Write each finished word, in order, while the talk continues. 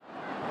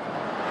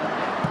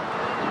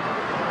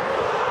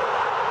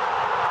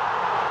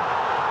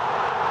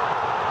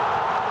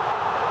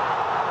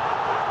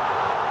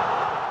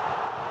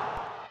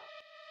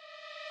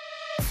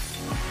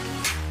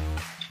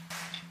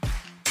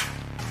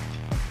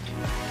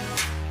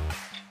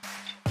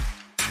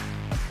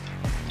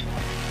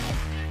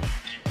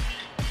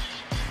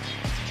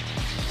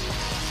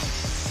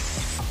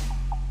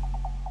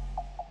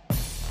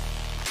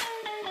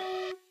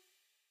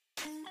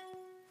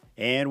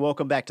And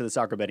welcome back to the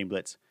Soccer Betting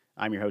Blitz.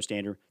 I'm your host,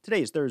 Andrew.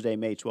 Today is Thursday,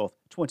 May 12th,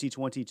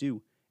 2022.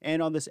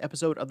 And on this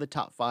episode of the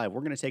Top 5,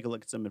 we're going to take a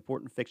look at some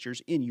important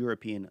fixtures in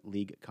European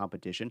League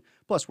competition.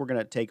 Plus, we're going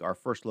to take our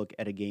first look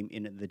at a game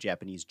in the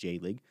Japanese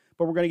J-League.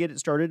 But we're going to get it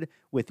started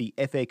with the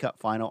FA Cup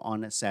final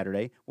on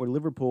Saturday, where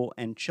Liverpool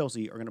and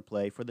Chelsea are going to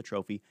play for the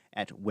trophy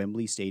at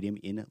Wembley Stadium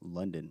in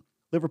London.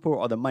 Liverpool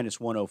are the minus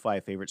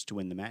 105 favorites to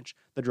win the match.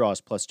 The draw is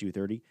plus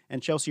 230,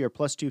 and Chelsea are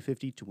plus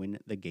 250 to win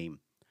the game.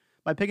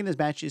 My pick in this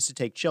match is to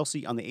take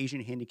Chelsea on the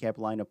Asian handicap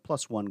line of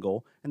plus 1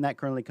 goal, and that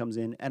currently comes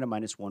in at a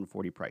minus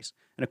 140 price.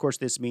 And of course,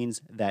 this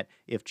means that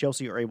if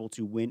Chelsea are able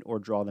to win or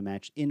draw the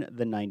match in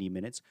the 90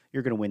 minutes,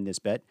 you're going to win this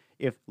bet.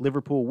 If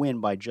Liverpool win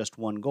by just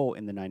 1 goal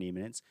in the 90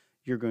 minutes,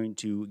 you're going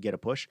to get a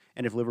push.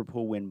 And if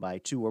Liverpool win by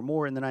 2 or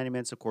more in the 90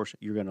 minutes, of course,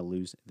 you're going to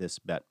lose this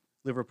bet.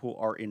 Liverpool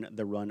are in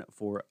the run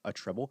for a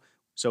treble.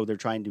 So they're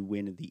trying to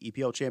win the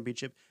EPL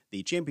Championship,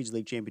 the Champions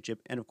League Championship,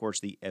 and of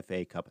course the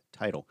FA Cup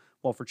title.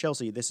 While for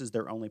Chelsea, this is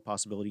their only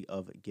possibility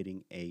of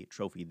getting a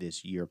trophy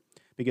this year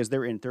because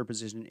they're in third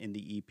position in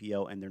the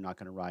EPL and they're not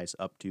going to rise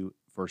up to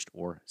first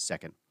or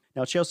second.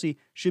 Now, Chelsea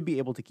should be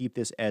able to keep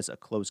this as a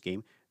close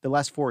game. The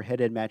last 4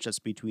 head-to-head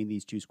matchups between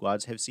these two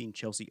squads have seen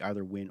Chelsea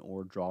either win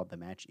or draw the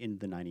match in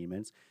the 90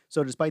 minutes.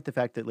 So despite the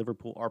fact that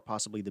Liverpool are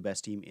possibly the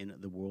best team in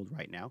the world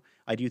right now,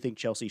 I do think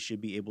Chelsea should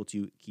be able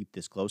to keep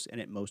this close and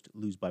at most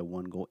lose by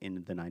 1 goal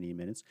in the 90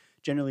 minutes.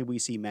 Generally, we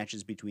see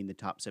matches between the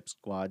top 6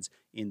 squads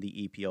in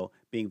the EPL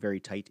being very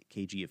tight,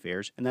 cagey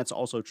affairs. And that's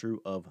also true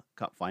of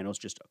cup finals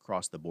just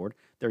across the board.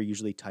 They're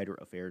usually tighter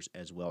affairs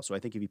as well. So I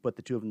think if you put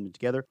the two of them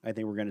together, I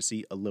think we're going to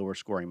see a lower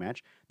scoring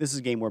match. This is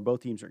a game where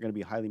both teams are going to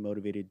be highly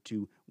motivated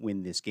to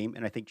win this game,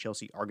 and I think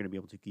Chelsea are going to be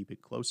able to keep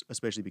it close,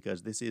 especially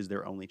because this is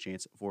their only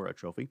chance for a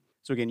trophy.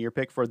 So again, your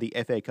pick for the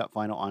FA Cup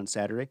final on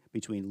Saturday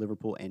between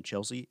Liverpool and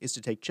Chelsea is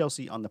to take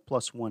Chelsea on the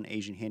plus 1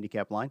 Asian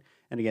handicap line,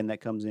 and again,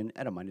 that comes in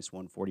at a minus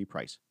 140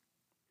 price.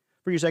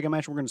 For your second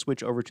match, we're going to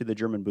switch over to the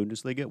German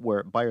Bundesliga,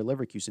 where Bayer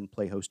Leverkusen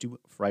play host to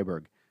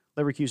Freiburg.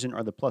 Leverkusen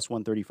are the plus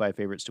 135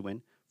 favorites to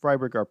win.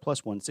 Freiburg are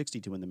plus 160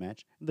 to win the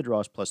match, and the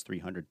draw is plus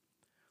 300.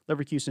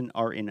 Leverkusen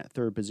are in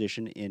third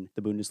position in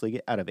the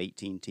Bundesliga out of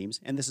 18 teams,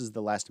 and this is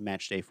the last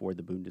match day for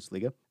the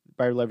Bundesliga.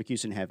 Bayer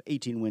Leverkusen have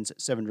 18 wins,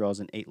 7 draws,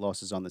 and 8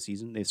 losses on the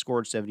season. They've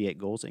scored 78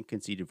 goals and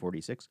conceded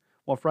 46.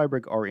 While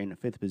Freiburg are in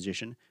fifth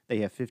position, they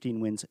have 15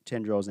 wins,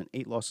 10 draws, and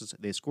 8 losses.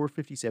 They scored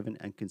 57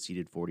 and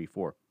conceded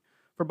 44.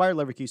 For Bayer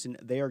Leverkusen,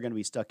 they are going to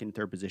be stuck in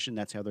third position.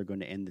 That's how they're going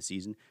to end the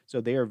season.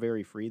 So they are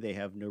very free. They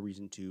have no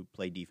reason to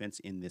play defense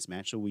in this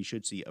match. So we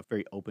should see a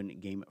very open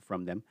game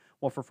from them.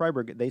 While for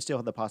Freiburg, they still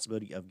have the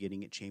possibility of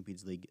getting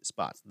Champions League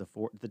spots.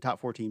 The top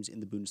 4 teams in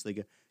the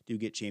Bundesliga do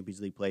get Champions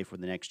League play for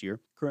the next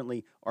year.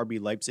 Currently, RB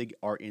Leipzig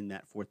are in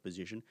that 4th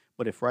position.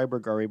 But if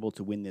Freiburg are able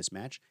to win this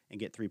match and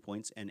get 3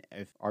 points, and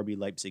if RB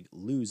Leipzig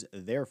lose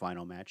their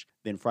final match,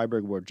 then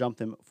Freiburg will jump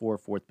them for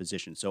 4th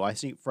position. So I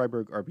think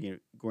Freiburg are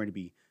going to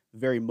be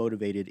very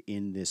motivated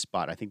in this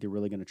spot. I think they're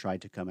really going to try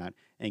to come out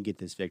and get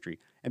this victory.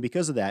 And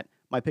because of that,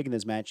 my pick in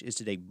this match is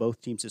to take both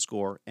teams to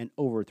score and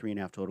over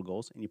 3.5 total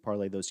goals, and you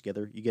parlay those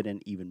together, you get an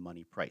even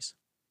money price.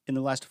 In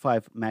the last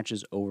 5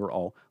 matches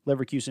overall,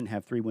 Leverkusen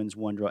have 3 wins,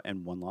 1 draw,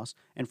 and 1 loss,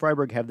 and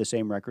Freiburg have the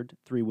same record,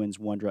 3 wins,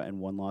 1 draw, and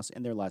 1 loss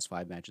in their last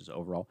 5 matches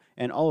overall,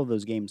 and all of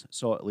those games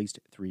saw at least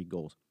 3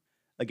 goals.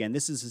 Again,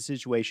 this is a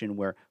situation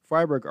where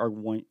Freiburg are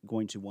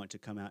going to want to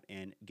come out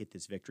and get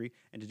this victory,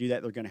 and to do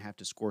that, they're going to have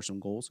to score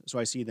some goals. So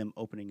I see them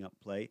opening up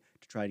play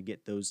to try to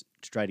get those,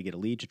 to try to get a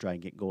lead, to try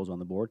and get goals on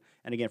the board.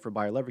 And again, for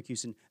Bayer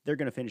Leverkusen, they're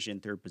going to finish in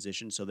third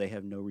position, so they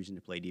have no reason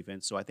to play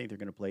defense. So I think they're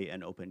going to play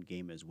an open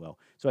game as well.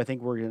 So I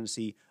think we're going to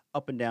see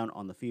up and down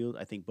on the field.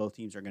 I think both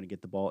teams are going to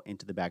get the ball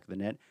into the back of the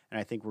net, and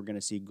I think we're going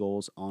to see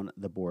goals on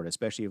the board,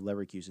 especially if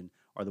Leverkusen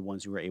are the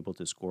ones who are able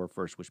to score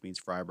first, which means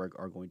Freiburg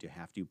are going to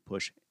have to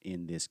push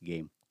in this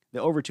game. The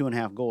over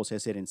 2.5 goals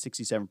has hit in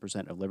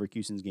 67% of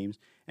Leverkusen's games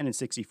and in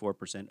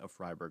 64% of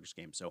Freiburg's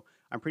games. So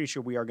I'm pretty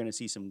sure we are going to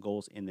see some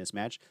goals in this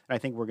match, and I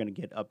think we're going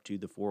to get up to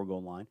the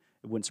 4-goal line.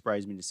 It wouldn't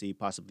surprise me to see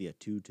possibly a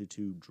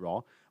 2-2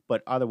 draw.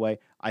 But either way,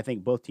 I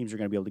think both teams are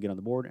going to be able to get on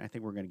the board, and I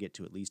think we're going to get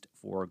to at least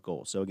 4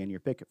 goals. So again, your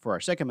pick for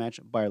our second match,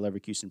 Bayer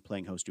Leverkusen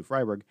playing host to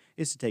Freiburg,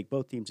 is to take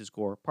both teams to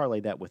score, parlay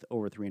that with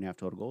over 3.5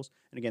 total goals,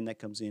 and again, that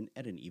comes in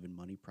at an even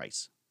money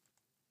price.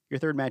 Your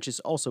third match is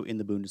also in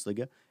the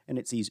Bundesliga, and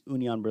it sees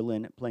Union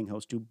Berlin playing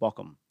host to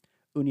Bochum.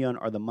 Union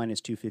are the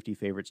minus 250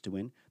 favorites to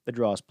win, the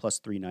draw is plus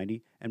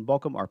 390, and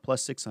Bochum are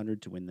plus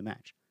 600 to win the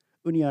match.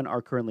 Union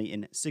are currently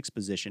in 6th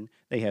position.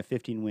 They have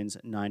 15 wins,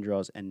 9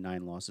 draws, and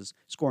 9 losses,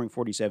 scoring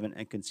 47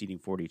 and conceding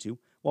 42,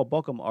 while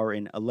Bochum are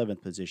in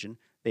 11th position.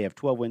 They have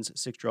 12 wins,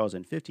 6 draws,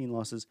 and 15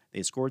 losses.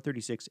 They scored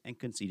 36 and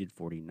conceded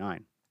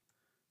 49.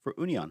 For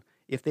Union,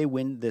 if they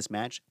win this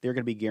match, they're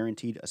going to be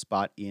guaranteed a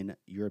spot in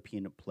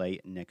European play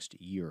next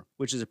year,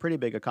 which is a pretty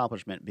big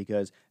accomplishment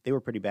because they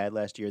were pretty bad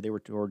last year. They were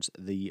towards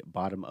the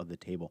bottom of the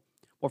table.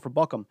 Well, for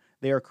Bochum,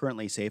 They are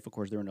currently safe. Of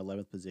course, they're in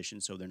 11th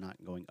position, so they're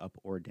not going up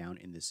or down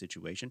in this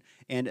situation.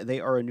 And they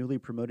are a newly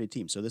promoted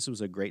team, so this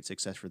was a great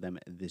success for them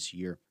this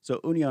year. So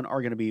Union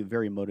are going to be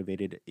very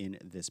motivated in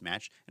this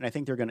match, and I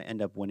think they're going to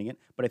end up winning it,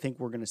 but I think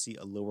we're going to see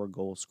a lower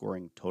goal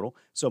scoring total.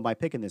 So my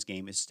pick in this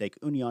game is to take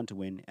Union to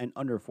win and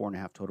under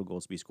 4.5 total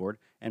goals to be scored,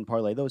 and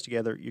parlay those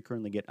together, you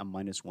currently get a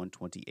minus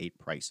 128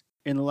 price.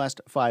 In the last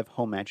 5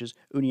 home matches,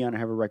 Union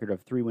have a record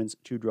of 3 wins,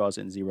 2 draws,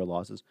 and 0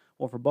 losses,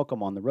 while for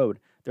Bochum on the road,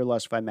 their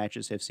last 5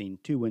 matches have seen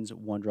 2 wins,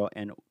 1 draw,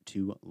 and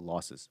 2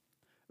 losses.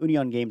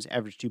 Union games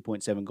average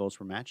 2.7 goals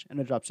per match, and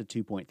it drops to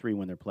 2.3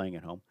 when they're playing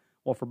at home,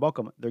 while for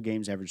Bochum, their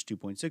games average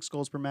 2.6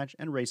 goals per match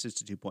and races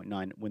to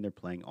 2.9 when they're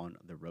playing on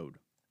the road.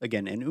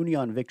 Again, an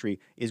Union victory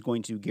is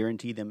going to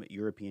guarantee them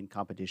European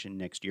competition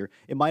next year.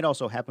 It might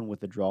also happen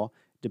with a draw,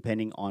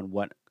 depending on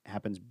what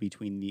happens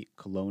between the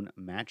Cologne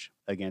match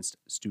against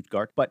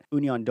Stuttgart. But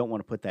Union don't want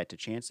to put that to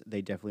chance.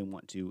 They definitely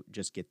want to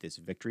just get this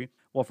victory.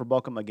 Well, for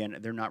Bochum, again,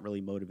 they're not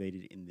really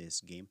motivated in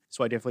this game.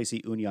 So I definitely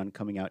see Union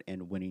coming out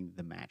and winning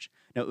the match.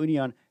 Now,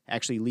 Union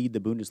actually lead the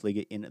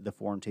Bundesliga in the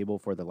form table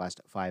for the last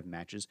 5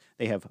 matches.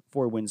 They have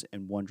 4 wins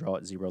and 1 draw,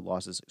 0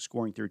 losses,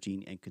 scoring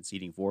 13 and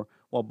conceding 4,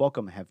 while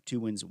Bochum have 2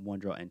 wins, 1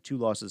 draw, and 2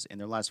 losses in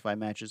their last 5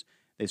 matches.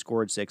 They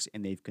scored 6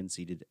 and they've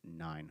conceded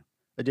 9.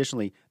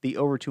 Additionally, the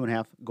over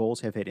 2.5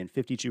 goals have hit in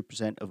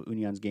 52% of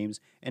Union's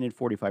games and in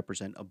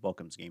 45% of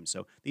Bochum's games.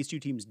 So these two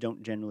teams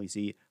don't generally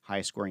see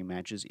high-scoring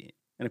matches.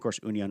 And of course,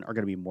 Union are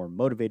going to be more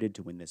motivated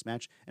to win this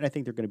match, and I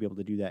think they're going to be able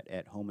to do that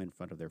at home in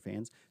front of their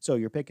fans. So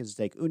your pick is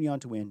to take Union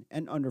to win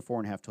and under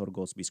 4.5 total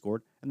goals to be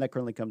scored, and that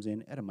currently comes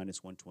in at a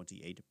minus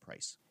 128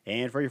 price.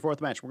 And for your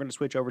 4th match, we're going to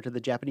switch over to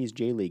the Japanese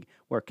J-League,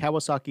 where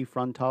Kawasaki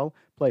Frontale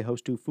play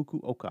host to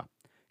Fukuoka.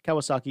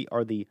 Kawasaki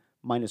are the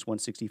minus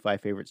 165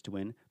 favorites to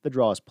win. The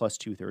draw is plus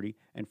 230,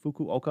 and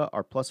Fukuoka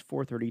are plus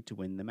 430 to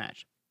win the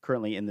match.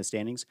 Currently in the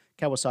standings,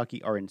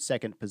 Kawasaki are in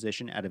 2nd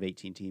position out of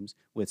 18 teams,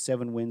 with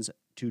 7 wins,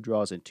 2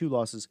 draws, and 2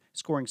 losses,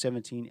 scoring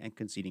 17 and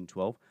conceding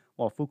 12,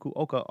 while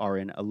Fukuoka are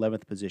in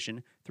 11th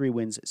position, 3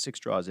 wins, 6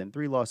 draws, and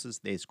 3 losses.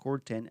 They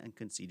scored 10 and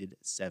conceded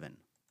 7.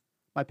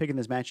 My pick in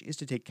this match is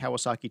to take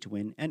Kawasaki to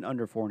win and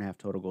under 4.5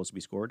 total goals to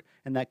be scored,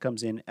 and that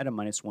comes in at a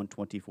minus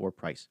 124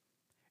 price.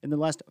 In the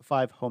last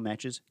 5 home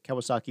matches,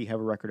 Kawasaki have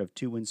a record of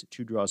 2 wins,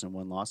 2 draws, and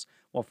 1 loss,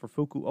 while for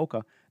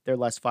Fukuoka, their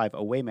last 5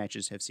 away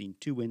matches have seen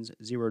 2 wins,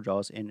 0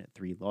 draws, and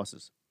 3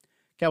 losses.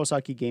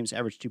 Kawasaki games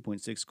average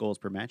 2.6 goals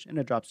per match, and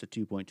it drops to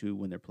 2.2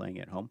 when they're playing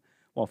at home,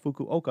 while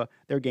Fukuoka,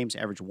 their games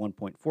average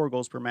 1.4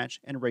 goals per match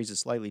and raises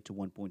slightly to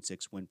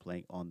 1.6 when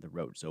playing on the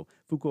road. So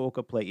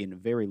Fukuoka play in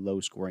very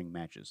low-scoring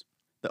matches.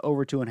 The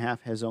over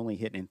 2.5 has only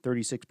hit in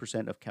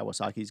 36% of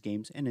Kawasaki's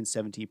games and in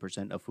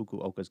 17% of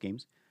Fukuoka's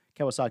games.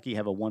 Kawasaki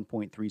have a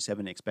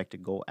 1.37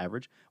 expected goal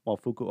average, while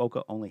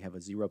Fukuoka only have a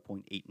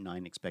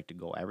 0.89 expected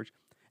goal average.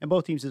 And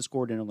both teams have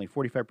scored in only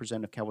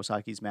 45% of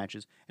Kawasaki's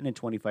matches and in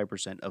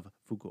 25% of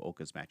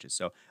Fukuoka's matches.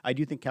 So I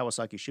do think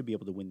Kawasaki should be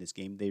able to win this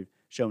game. They've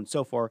shown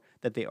so far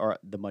that they are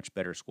the much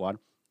better squad.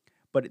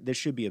 But this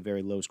should be a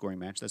very low-scoring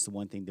match. That's the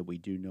one thing that we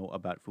do know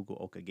about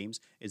Fukuoka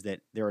games, is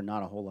that there are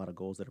not a whole lot of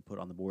goals that are put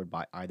on the board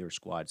by either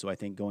squad. So I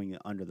think going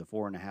under the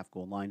 4.5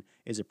 goal line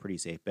is a pretty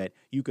safe bet.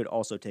 You could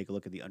also take a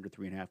look at the under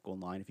 3.5 goal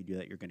line. If you do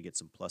that, you're going to get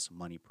some plus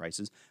money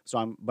prices.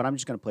 But I'm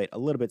just going to play it a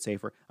little bit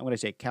safer. I'm going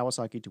to take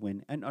Kawasaki to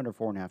win and under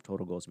 4.5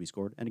 total goals to be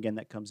scored. And again,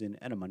 that comes in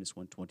at a minus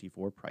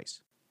 124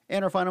 price.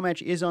 And our final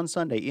match is on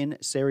Sunday in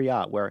Serie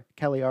A, where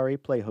Cagliari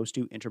play host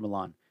to Inter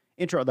Milan.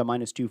 Inter are the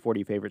minus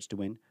 240 favorites to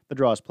win. The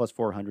draw is plus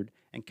 400,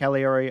 and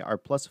Cagliari are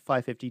plus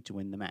 550 to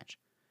win the match.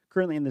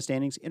 Currently in the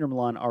standings, Inter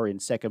Milan are in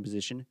 2nd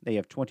position. They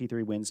have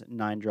 23 wins,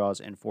 9 draws,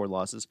 and 4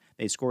 losses.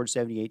 They scored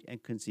 78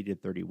 and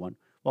conceded 31,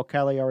 while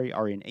Cagliari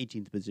are in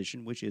 18th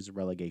position, which is a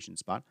relegation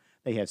spot.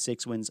 They have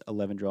 6 wins,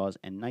 11 draws,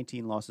 and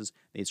 19 losses.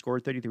 They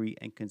scored 33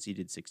 and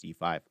conceded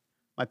 65.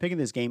 My pick in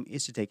this game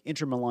is to take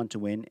Inter Milan to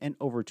win and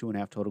over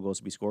 2.5 total goals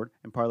to be scored,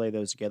 and parlay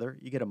those together,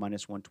 you get a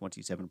minus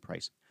 127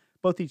 price.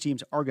 Both these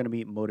teams are going to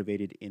be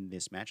motivated in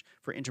this match.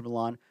 For Inter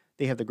Milan,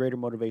 they have the greater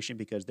motivation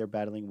because they're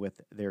battling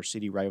with their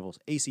city rivals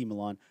AC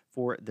Milan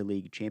for the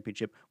league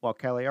championship, while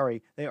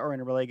Cagliari, they are in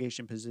a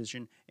relegation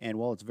position, and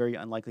while it's very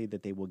unlikely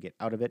that they will get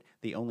out of it,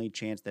 the only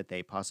chance that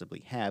they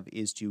possibly have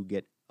is to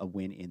get a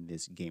win in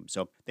this game.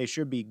 So they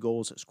should be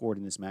goals scored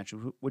in this match,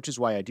 which is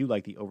why I do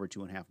like the over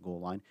 2.5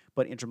 goal line,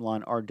 but Inter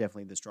Milan are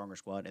definitely the stronger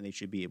squad, and they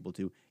should be able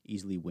to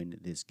easily win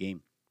this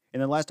game. In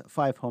the last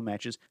 5 home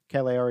matches,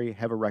 Cagliari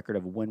have a record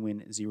of 1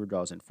 win, 0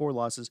 draws, and 4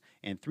 losses,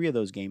 and 3 of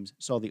those games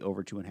saw the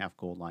over 2.5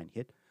 goal line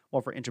hit.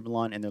 While for Inter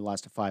Milan in their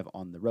last 5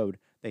 on the road,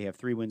 they have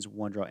 3 wins,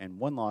 1 draw, and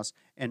 1 loss,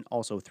 and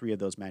also 3 of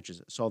those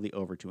matches saw the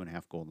over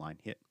 2.5 goal line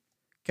hit.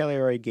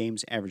 Cagliari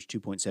games average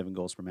 2.7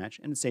 goals per match,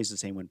 and it stays the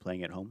same when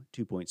playing at home,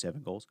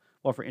 2.7 goals.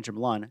 While for Inter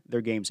Milan,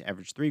 their games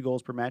average 3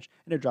 goals per match,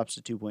 and it drops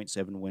to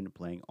 2.7 when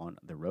playing on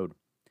the road.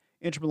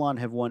 Inter Milan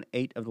have won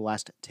 8 of the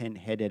last 10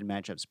 head-to-head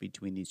matchups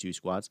between these two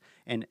squads,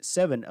 and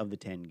 7 of the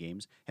 10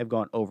 games have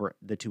gone over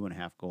the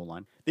 2.5 goal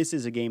line. This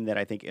is a game that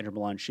I think Inter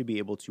Milan should be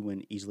able to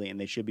win easily, and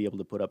they should be able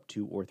to put up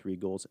 2 or 3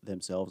 goals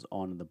themselves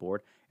on the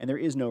board. And there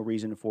is no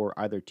reason for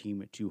either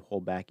team to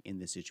hold back in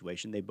this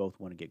situation. They both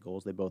want to get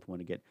goals. They both want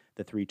to get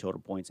the 3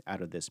 total points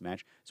out of this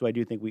match. So I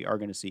do think we are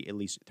going to see at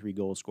least 3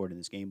 goals scored in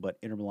this game, but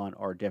Inter Milan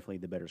are definitely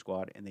the better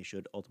squad, and they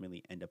should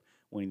ultimately end up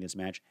winning this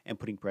match and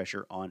putting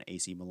pressure on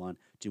AC Milan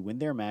to win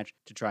their match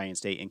to try and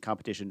stay in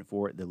competition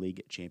for the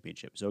league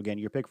championship. So again,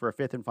 your pick for a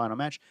 5th and final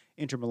match,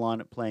 Inter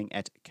Milan playing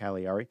at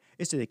Cagliari,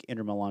 is to take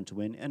Inter Milan to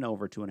win and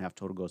over 2.5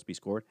 total goals to be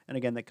scored. And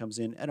again, that comes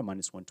in at a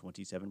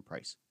 -127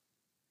 price.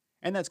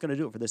 And that's going to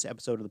do it for this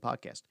episode of the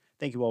podcast.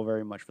 Thank you all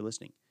very much for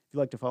listening. If you'd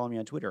like to follow me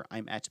on Twitter,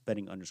 I'm at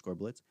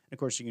betting_blitz. And of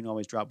course, you can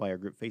always drop by our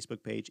group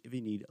Facebook page if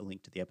you need a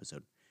link to the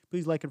episode.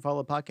 Please like and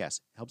follow the podcast.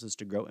 It helps us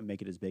to grow and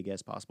make it as big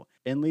as possible.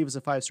 And leave us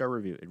a 5-star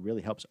review. It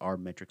really helps our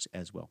metrics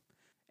as well.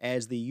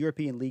 As the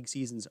European League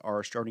seasons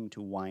are starting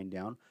to wind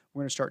down,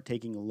 we're going to start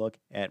taking a look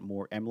at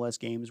more MLS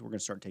games. We're going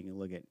to start taking a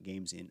look at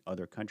games in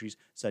other countries,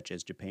 such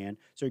as Japan.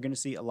 So you're going to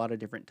see a lot of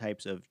different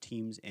types of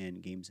teams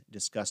and games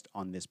discussed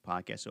on this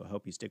podcast. So I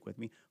hope you stick with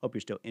me. Hope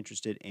you're still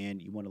interested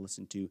and you want to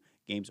listen to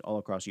games all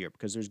across Europe,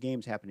 because there's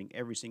games happening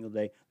every single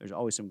day. There's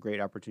always some great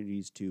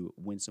opportunities to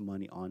win some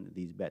money on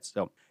these bets.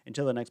 So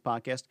until the next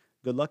podcast,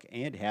 good luck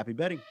and happy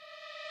betting.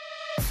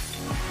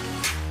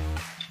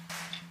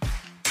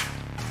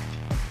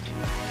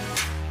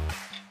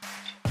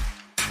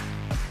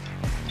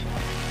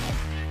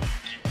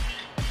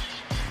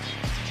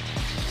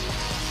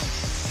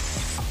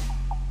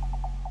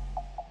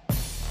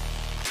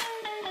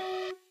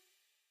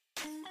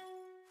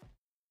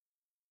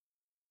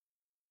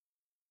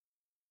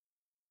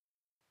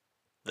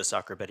 The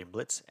Soccer Betting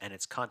Blitz and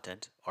its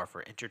content are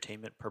for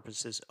entertainment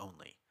purposes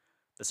only.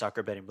 The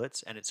Soccer Betting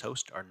Blitz and its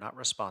host are not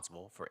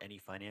responsible for any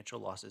financial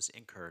losses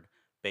incurred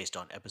based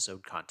on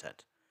episode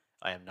content.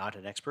 I am not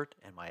an expert,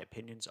 and my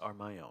opinions are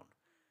my own.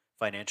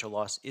 Financial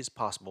loss is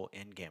possible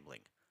in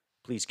gambling.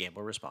 Please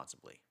gamble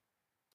responsibly.